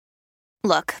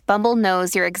Look, Bumble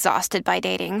knows you're exhausted by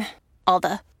dating. All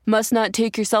the must not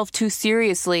take yourself too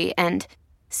seriously and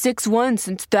 6'1"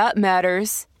 since that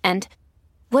matters. And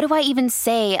what do I even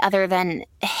say other than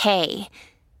hey?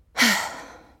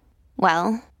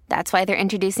 Well, that's why they're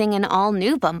introducing an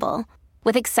all-new Bumble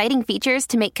with exciting features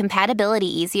to make compatibility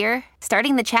easier,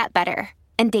 starting the chat better,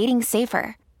 and dating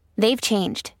safer. They've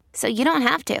changed, so you don't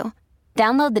have to.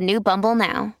 Download the new Bumble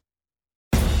now.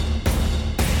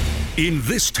 In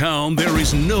this town, there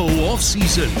is no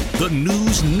off-season. The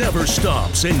news never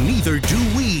stops, and neither do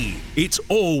we. It's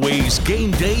always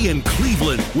game day in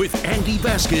Cleveland with Andy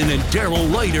Baskin and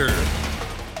Daryl Ryder.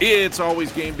 It's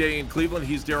always game day in Cleveland.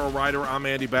 He's Daryl Ryder. I'm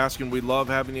Andy Baskin. We love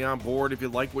having you on board. If you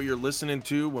like what you're listening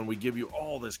to when we give you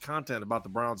all this content about the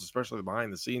Browns, especially the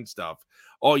behind-the-scenes stuff,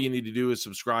 all you need to do is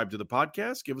subscribe to the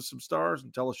podcast, give us some stars,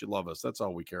 and tell us you love us. That's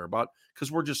all we care about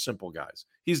because we're just simple guys.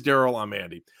 He's Daryl. I'm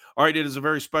Andy. All right, it is a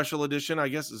very special edition. I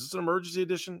guess, is this an emergency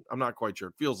edition? I'm not quite sure.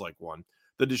 It feels like one.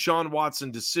 The Deshaun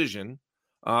Watson decision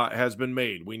has been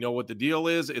made. We know what the deal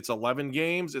is. It's 11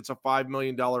 games. It's a $5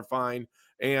 million fine.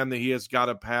 And he has got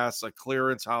to pass a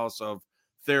clearance house of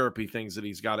therapy things that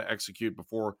he's got to execute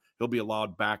before he'll be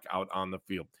allowed back out on the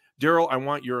field. Daryl, I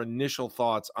want your initial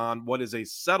thoughts on what is a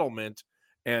settlement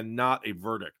and not a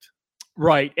verdict.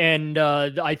 Right. And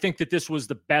I think that this was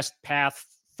the best path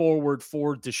forward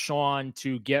for Deshaun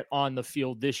to get on the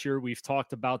field this year. We've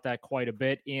talked about that quite a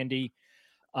bit, Andy.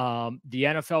 The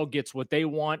NFL gets what they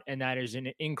want, and that is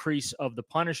an increase of the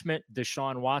punishment.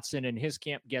 Deshaun Watson and his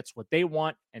camp gets what they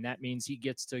want, and that means he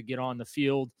gets to get on the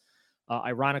field.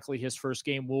 Ironically, his first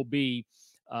game will be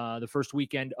the first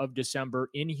weekend of December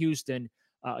in Houston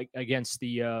against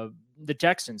the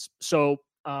Texans. So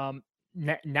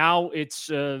now it's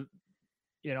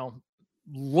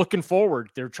looking forward.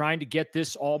 They're trying to get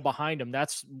this all behind them.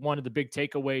 That's one of the big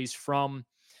takeaways from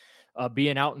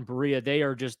being out in Berea. They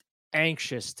are just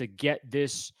anxious to get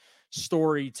this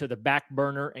story to the back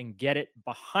burner and get it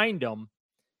behind them.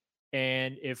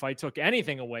 And if I took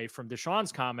anything away from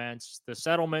Deshaun's comments, the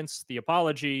settlements, the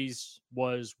apologies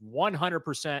was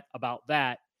 100% about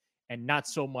that and not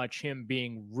so much him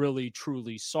being really,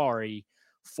 truly sorry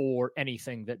for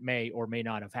anything that may or may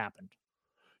not have happened.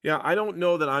 Yeah, I don't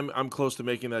know that I'm close to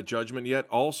making that judgment yet.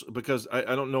 Also, because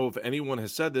I don't know if anyone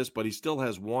has said this, but he still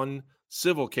has one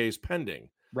civil case pending.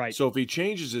 Right. So if he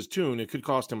changes his tune, it could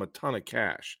cost him a ton of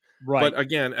cash. Right. But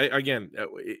again,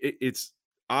 it's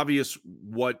obvious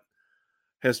what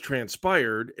has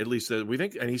transpired, at least we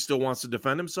think, and he still wants to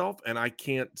defend himself. And I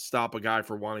can't stop a guy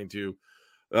for wanting to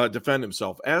defend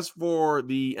himself. As for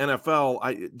the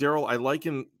NFL, Daryl, I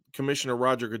liken Commissioner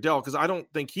Roger Goodell because I don't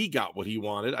think he got what he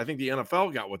wanted. I think the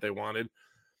NFL got what they wanted,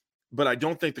 but I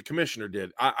don't think the commissioner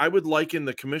did. I would liken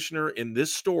the commissioner in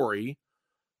this story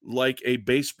like a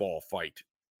baseball fight,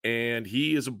 and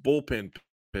he is a bullpen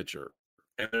pitcher.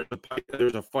 And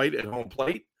there's a fight at home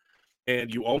plate,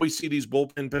 and you always see these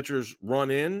bullpen pitchers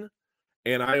run in.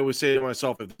 And I always say to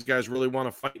myself, if these guys really want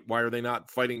to fight, why are they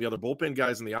not fighting the other bullpen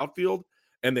guys in the outfield?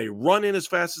 And they run in as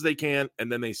fast as they can,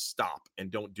 and then they stop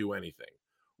and don't do anything.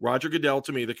 Roger Goodell,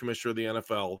 to me, the commissioner of the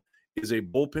NFL, is a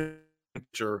bullpen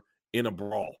pitcher in a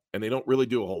brawl, and they don't really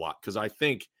do a whole lot because I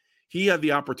think he had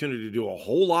the opportunity to do a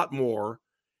whole lot more.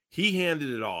 He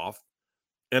handed it off,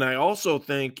 and I also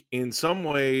think in some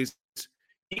ways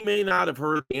he may not have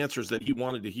heard the answers that he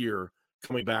wanted to hear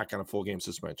coming back on a full game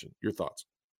suspension. Your thoughts?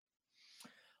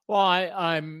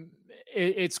 Well,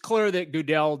 it's clear that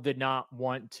Goodell did not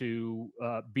want to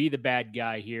be the bad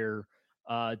guy here.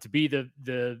 To be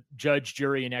the judge,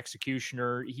 jury, and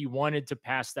executioner. He wanted to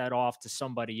pass that off to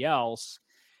somebody else.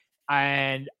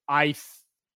 And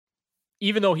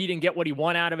even though he didn't get what he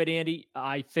wanted out of it, Andy,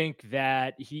 I think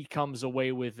that he comes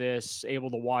away with this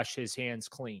able to wash his hands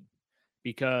clean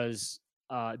because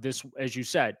this, as you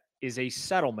said, is a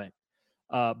settlement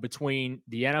between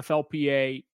the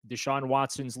NFLPA, Deshaun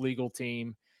Watson's legal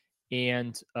team,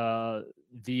 and the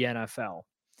NFL.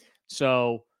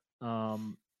 So,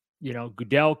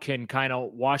 Goodell can kind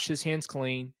of wash his hands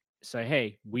clean, say,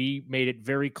 hey, we made it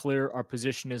very clear our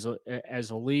position as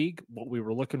a league, what we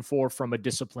were looking for from a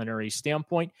disciplinary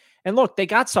standpoint. And look, they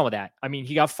got some of that. I mean,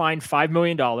 he got fined $5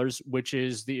 million, which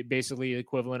is basically the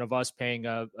equivalent of us paying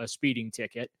a speeding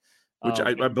ticket. Which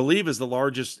I believe is the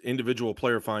largest individual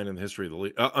player fine in the history of the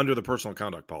league under the personal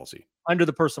conduct policy. Under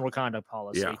the personal conduct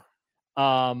policy.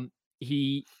 Yeah.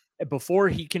 Before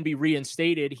he can be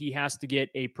reinstated, he has to get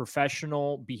a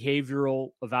professional behavioral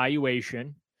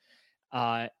evaluation,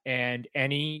 and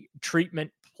any treatment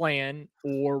plan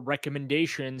or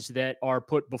recommendations that are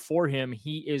put before him,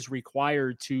 he is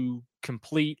required to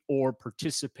complete or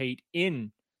participate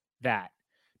in that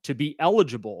to be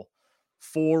eligible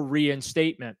for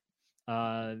reinstatement.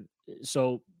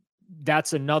 So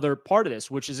that's another part of this,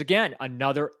 which is, again,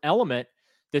 another element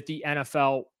that the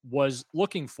NFL was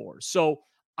looking for. So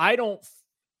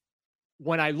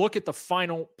when I look at the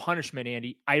final punishment,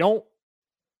 Andy, I don't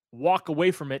walk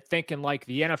away from it thinking like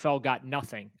the NFL got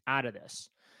nothing out of this.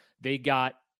 They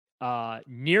got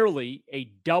nearly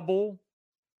a double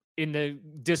in the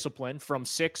discipline from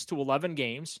 6 to 11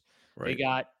 games. Right. They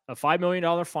got a $5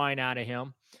 million fine out of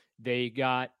him. They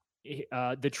got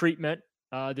the treatment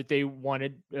that they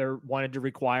wanted to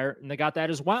require, and they got that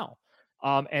as well.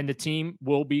 And the team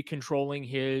will be controlling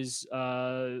his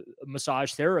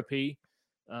massage therapy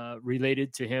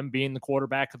related to him being the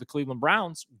quarterback of the Cleveland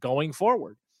Browns going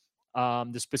forward.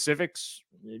 The specifics,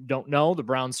 don't know. The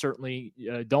Browns certainly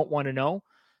don't want to know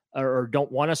or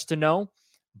don't want us to know.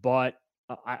 But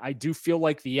I do feel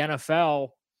like the NFL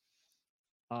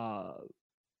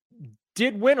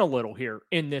did win a little here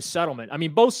in this settlement. I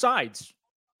mean, both sides.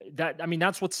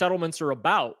 That's what settlements are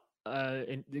about.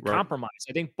 And the compromise.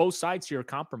 I think both sides here are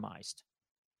compromised.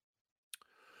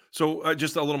 So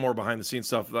just a little more behind the scenes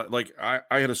stuff. Like I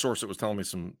had a source that was telling me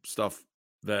some stuff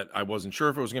that I wasn't sure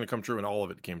if it was going to come true, and all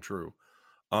of it came true.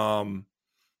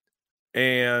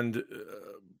 And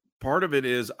part of it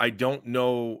is I don't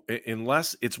know,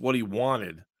 unless it's what he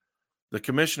wanted. The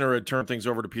commissioner had turned things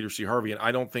over to Peter C. Harvey, and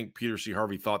I don't think Peter C.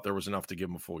 Harvey thought there was enough to give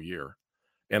him a full year.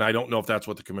 And I don't know if that's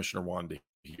what the commissioner wanted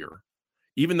to hear.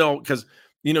 Even though, because,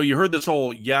 you heard this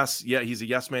whole he's a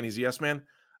yes man.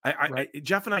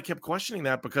 Jeff and I kept questioning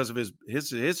that because of his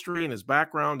history and his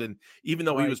background. And even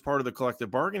though he was part of the collective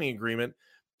bargaining agreement,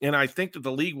 and I think that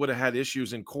the league would have had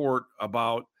issues in court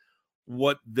about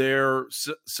what their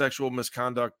sexual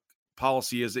misconduct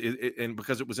policy is. And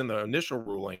because it was in the initial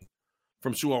ruling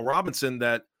from Sue L. Robinson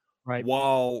that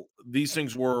while these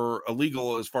things were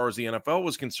illegal as far as the NFL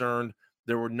was concerned,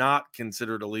 they were not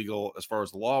considered illegal as far as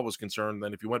the law was concerned.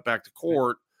 Then if you went back to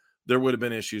court, there would have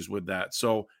been issues with that.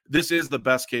 So this is the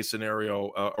best case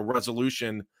scenario, a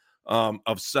resolution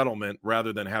of settlement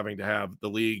rather than having to have the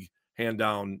league hand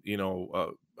down,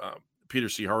 Peter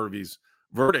C. Harvey's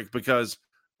verdict, because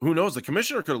who knows, the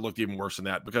commissioner could have looked even worse than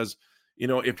that, because,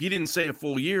 if he didn't say a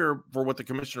full year for what the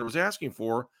commissioner was asking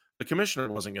for, the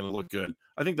commissioner wasn't going to look good.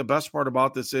 I think the best part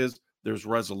about this is there's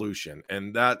resolution,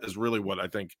 and that is really what I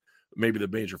think maybe the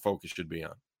major focus should be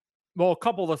on. Well, a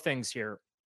couple of things here.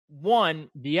 One,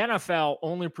 the NFL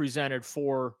only presented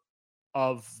 4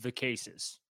 of the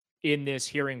cases in this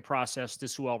hearing process to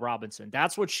Sue L. Robinson.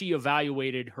 That's what she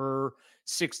evaluated her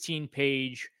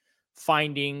 16-page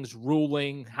findings,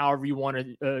 ruling, however you want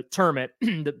to term it,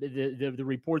 the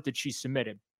report that she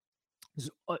submitted.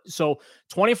 So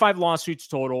 25 lawsuits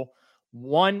total.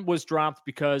 1 was dropped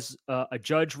because a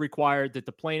judge required that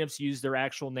the plaintiffs use their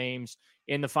actual names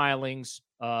in the filings.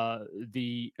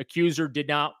 The accuser did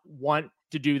not want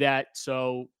to do that,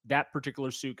 so that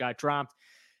particular suit got dropped.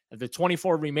 The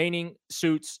 24 remaining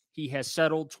suits, he has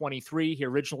settled 23. He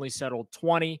originally settled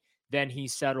 20. Then he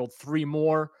settled 3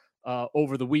 more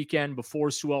over the weekend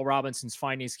before Sue L. Robinson's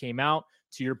findings came out.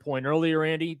 To your point earlier,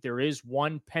 Andy, there is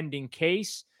 1 pending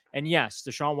case. And yes,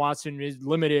 Deshaun Watson is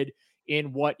limited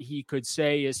in what he could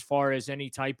say as far as any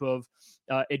type of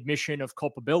admission of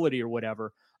culpability or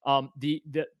whatever. The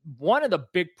one of the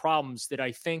big problems that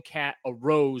I think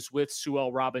arose with Sue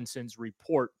L. Robinson's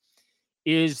report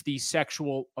is the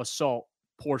sexual assault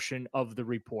portion of the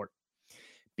report,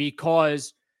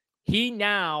 because he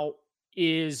now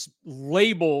is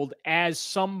labeled as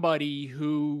somebody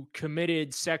who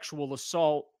committed sexual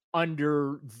assault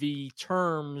under the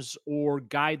terms or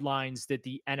guidelines that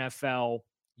the NFL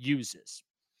uses,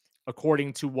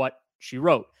 according to what she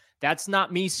wrote. That's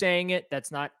not me saying it.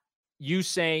 That's not you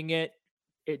saying it.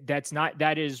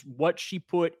 That is what she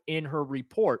put in her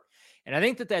report. And I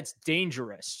think that that's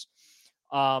dangerous,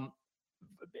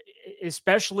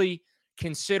 especially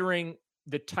considering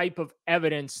the type of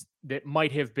evidence that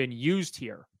might have been used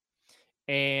here.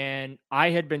 And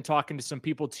I had been talking to some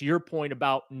people, to your point,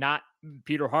 about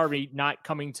Peter Harvey not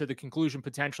coming to the conclusion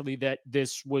potentially that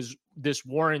this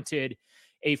warranted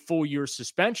a full year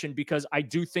suspension, because I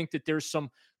do think that there's some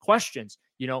questions.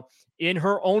 In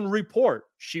her own report,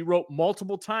 she wrote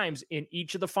multiple times in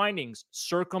each of the findings,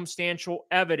 circumstantial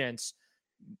evidence,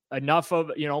 enough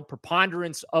of,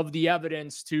 preponderance of the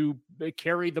evidence to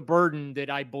carry the burden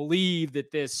that I believe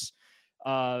that this,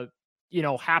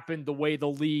 happened the way the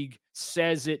league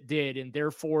says it did, and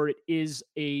therefore it is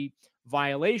a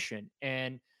violation.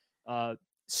 And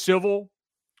civil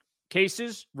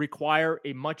cases require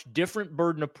a much different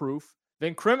burden of proof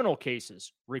than criminal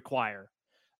cases require.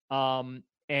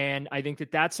 And I think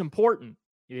that that's important.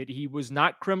 He was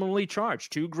not criminally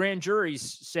charged. 2 grand juries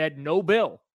said no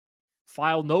bill,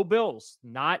 filed no bills,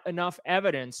 not enough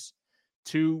evidence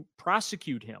to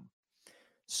prosecute him.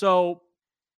 So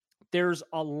there's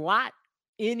a lot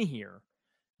in here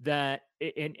that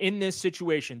in this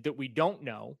situation that we don't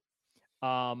know.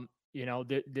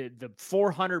 The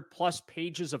 400 plus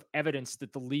pages of evidence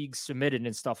that the league submitted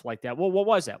and stuff like that. Well, what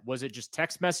was that? Was it just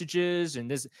text messages? And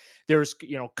there's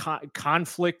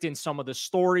conflict in some of the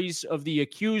stories of the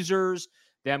accusers,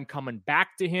 them coming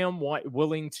back to him,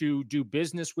 willing to do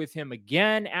business with him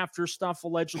again after stuff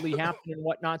allegedly happened and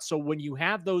whatnot. So when you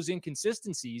have those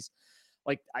inconsistencies,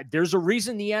 there's a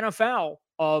reason the NFL,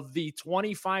 of the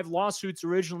 25 lawsuits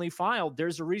originally filed,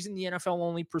 there's a reason the NFL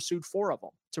only pursued 4 of them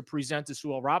to present to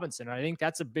Sewell Robinson. And I think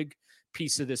that's a big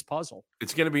piece of this puzzle.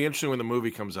 It's going to be interesting when the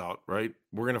movie comes out, right?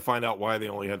 We're going to find out why they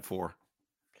only had 4.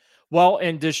 Well,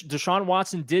 and Deshaun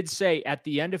Watson did say at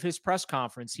the end of his press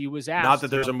conference, he was asked. Not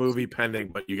that there's a movie pending,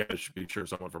 but you guys should be sure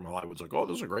someone from Hollywood's like, oh,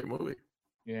 this is a great movie.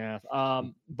 Yeah.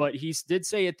 But he did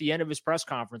say at the end of his press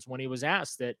conference when he was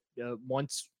asked that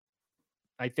once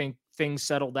I think things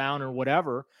settle down or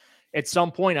whatever, at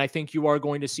some point, I think you are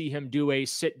going to see him do a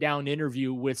sit-down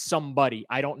interview with somebody.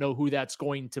 I don't know who that's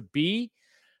going to be,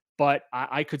 but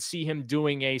I could see him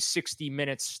doing a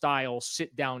 60-minute style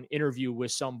sit-down interview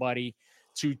with somebody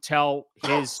to tell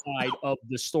his side of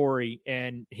the story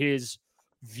and his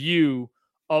view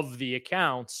of the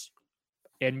accounts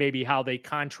and maybe how they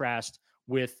contrast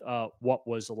with what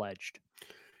was alleged.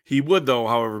 He would, though,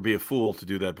 however, be a fool to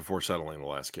do that before settling the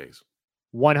last case.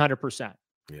 100%.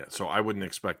 Yeah, so I wouldn't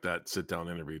expect that sit-down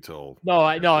interview till. No,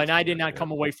 I know, and I did not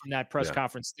come away from that press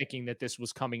conference thinking that this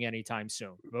was coming anytime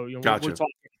soon. Gotcha.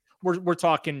 We're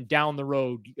talking down the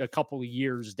road, a couple of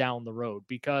years down the road,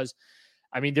 because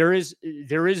I mean there is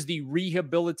the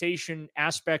rehabilitation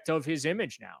aspect of his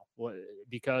image now,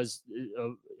 because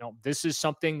this is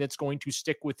something that's going to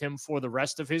stick with him for the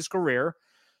rest of his career.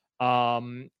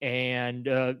 And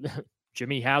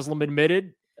Jimmy Haslam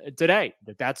admitted today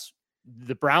that's.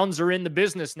 The Browns are in the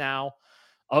business now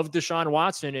of Deshaun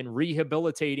Watson and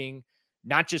rehabilitating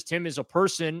not just him as a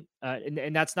person.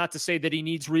 And that's not to say that he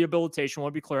needs rehabilitation. I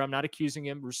want to be clear. I'm not accusing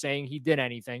him or saying he did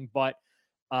anything, but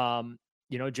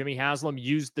Jimmy Haslam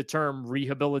used the term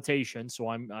rehabilitation.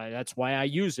 So that's why I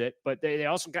use it, but they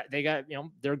also got,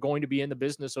 they're going to be in the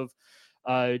business of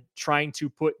trying to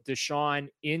put Deshaun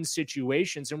in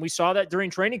situations. And we saw that during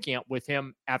training camp with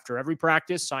him after every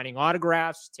practice, signing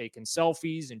autographs, taking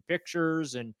selfies and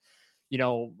pictures and,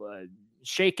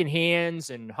 shaking hands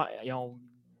and,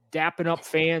 dapping up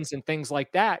fans and things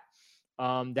like that.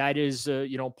 That is,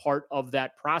 part of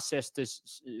that process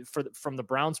from the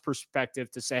Browns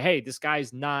perspective to say, hey, this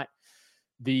guy's not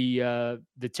the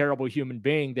terrible human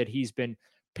being that he's been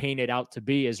painted out to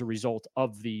be as a result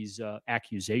of these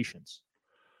accusations.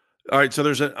 All right, so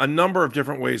there's a number of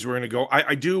different ways we're going to go.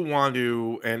 I do want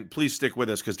to, and please stick with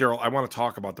us because Daryl, I want to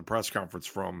talk about the press conference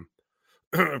from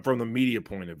the media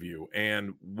point of view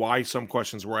and why some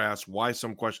questions were asked, why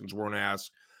some questions weren't asked,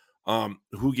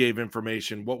 who gave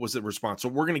information, what was the response. So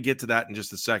we're going to get to that in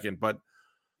just a second. But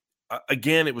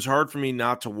again, it was hard for me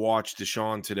not to watch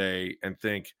Deshaun today and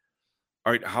think,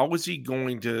 all right, how is he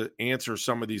going to answer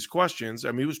some of these questions?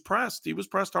 I mean, he was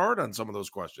pressed hard on some of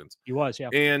those questions. He was, yeah.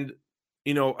 And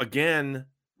again,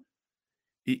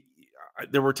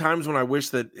 there were times when I wish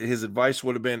that his advice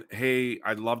would have been, hey,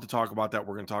 I'd love to talk about that.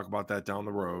 We're going to talk about that down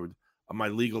the road. My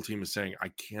legal team is saying I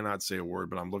cannot say a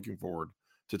word, but I'm looking forward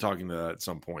to talking to that at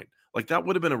some point. Like that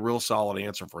would have been a real solid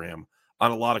answer for him on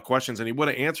a lot of questions. And he would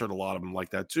have answered a lot of them like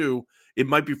that too. It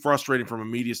might be frustrating from a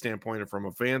media standpoint or from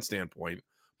a fan standpoint,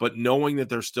 but knowing that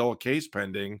there's still a case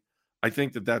pending, I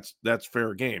think that's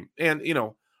fair game. And,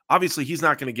 obviously, he's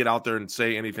not going to get out there and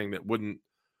say anything that wouldn't.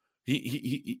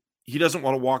 He doesn't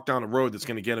want to walk down a road that's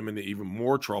going to get him into even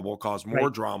more trouble, cause more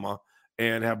drama,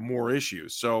 and have more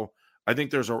issues. So I think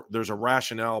there's a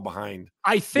rationale behind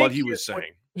what he was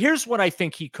saying. Here's what I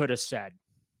think he could have said,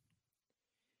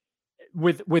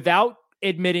 without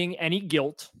admitting any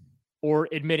guilt or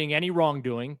admitting any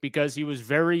wrongdoing, because he was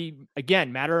very,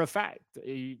 again, matter of fact.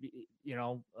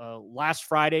 Last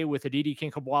Friday with Aditi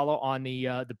Kinkhabwala on the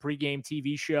pregame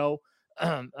TV show,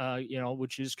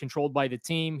 which is controlled by the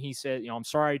team, he said, I'm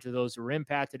sorry to those who were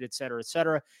impacted, et cetera, et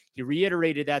cetera. He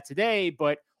reiterated that today,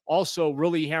 but also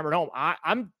really hammered home.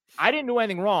 I didn't do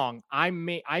anything wrong. I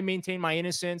maintain my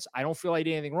innocence. I don't feel I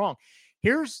did anything wrong.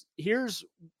 Here's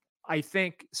I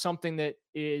think something that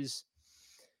is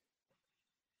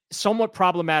somewhat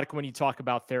problematic when you talk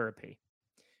about therapy,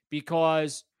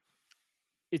 because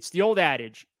it's the old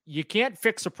adage, you can't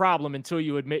fix a problem until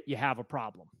you admit you have a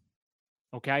problem.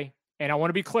 Okay. And I want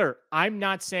to be clear, I'm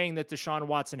not saying that Deshaun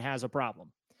Watson has a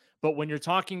problem. But when you're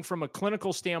talking from a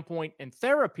clinical standpoint and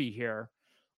therapy here,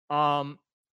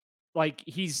 like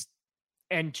he's,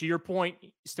 and to your point,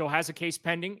 he still has a case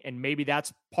pending, and maybe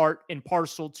that's part and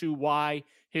parcel to why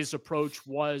his approach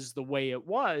was the way it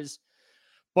was.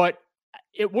 But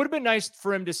it would have been nice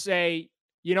for him to say,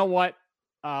 you know what?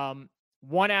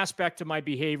 One aspect of my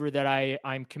behavior that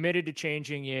I'm committed to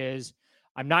changing is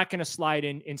I'm not going to slide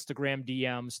in Instagram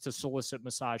DMs to solicit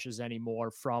massages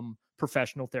anymore from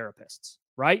professional therapists.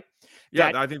 Right?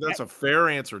 Yeah, I think that's a fair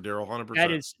answer, Daryl.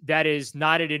 100%. That is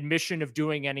not an admission of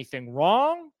doing anything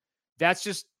wrong. That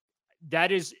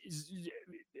is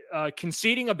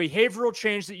conceding a behavioral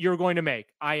change that you're going to make.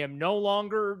 I am no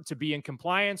longer to be in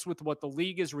compliance with what the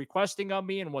league is requesting of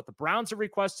me and what the Browns have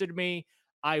requested of me.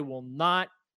 I will not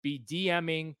be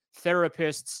DMing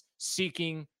therapists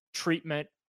seeking treatment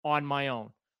on my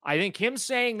own. I think him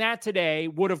saying that today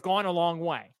would have gone a long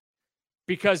way,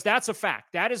 because that's a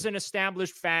fact. That is an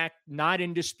established fact, not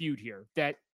in dispute here.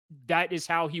 That is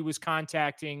how he was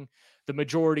contacting the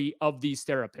majority of these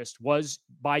therapists, was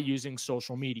by using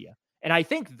social media. And I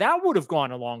think that would have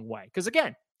gone a long way, because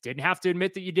again, didn't have to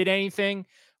admit that you did anything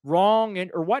wrong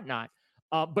or whatnot.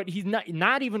 But he's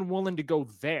not even willing to go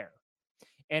there.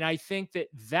 And I think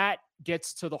that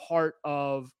gets to the heart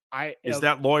of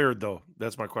that lawyered though?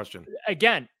 That's my question.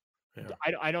 Again, yeah.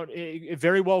 I don't. It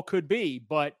very well could be,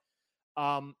 but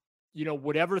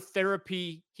whatever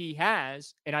therapy he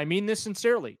has, and I mean this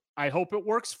sincerely, I hope it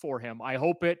works for him. I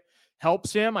hope it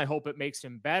helps him. I hope it makes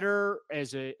him better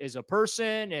as a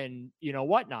person, and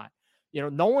whatnot.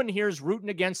 No one here is rooting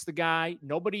against the guy.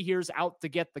 Nobody here is out to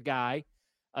get the guy.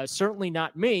 Certainly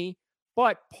not me.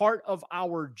 But part of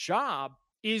our job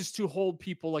is to hold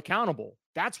people accountable.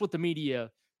 That's what the media,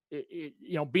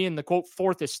 being the quote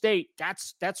fourth estate,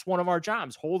 that's one of our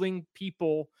jobs, holding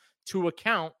people to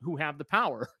account who have the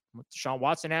power. Deshaun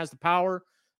Watson has the power.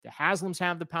 The Haslams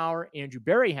have the power. Andrew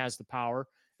Berry has the power.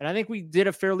 And I think we did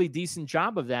a fairly decent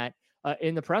job of that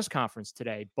in the press conference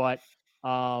today. But,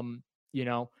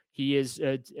 he is,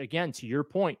 again, to your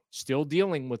point, still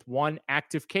dealing with one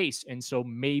active case. And so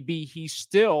maybe he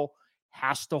still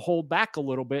has to hold back a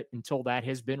little bit until that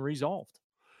has been resolved.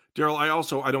 Daryl,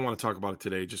 I don't want to talk about it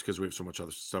today just because we have so much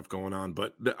other stuff going on.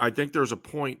 But I think there's a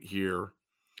point here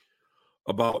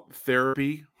about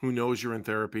therapy, who knows you're in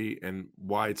therapy, and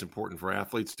why it's important for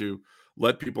athletes to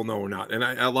let people know or not. And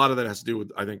a lot of that has to do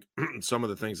with, I think, some of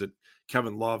the things that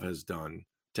Kevin Love has done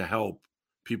to help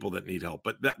people that need help.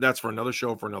 But that's for another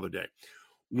show, for another day.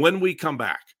 When we come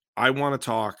back, I want to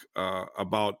talk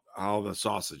about how the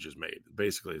sausage is made.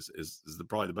 Basically, is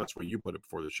probably the best way you put it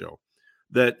before the show.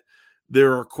 That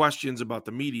there are questions about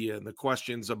the media and the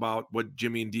questions about what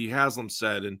Jimmy and Dee Haslam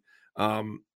said and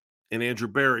Andrew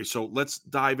Berry. So let's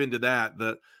dive into that.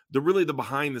 The really the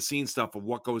behind the scenes stuff of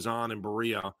what goes on in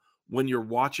Berea when you're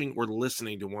watching or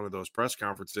listening to one of those press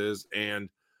conferences, and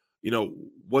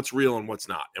what's real and what's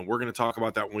not. And we're going to talk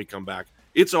about that when we come back.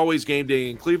 It's always game day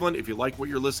in Cleveland. If you like what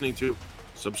you're listening to,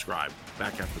 subscribe.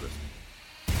 Back after this.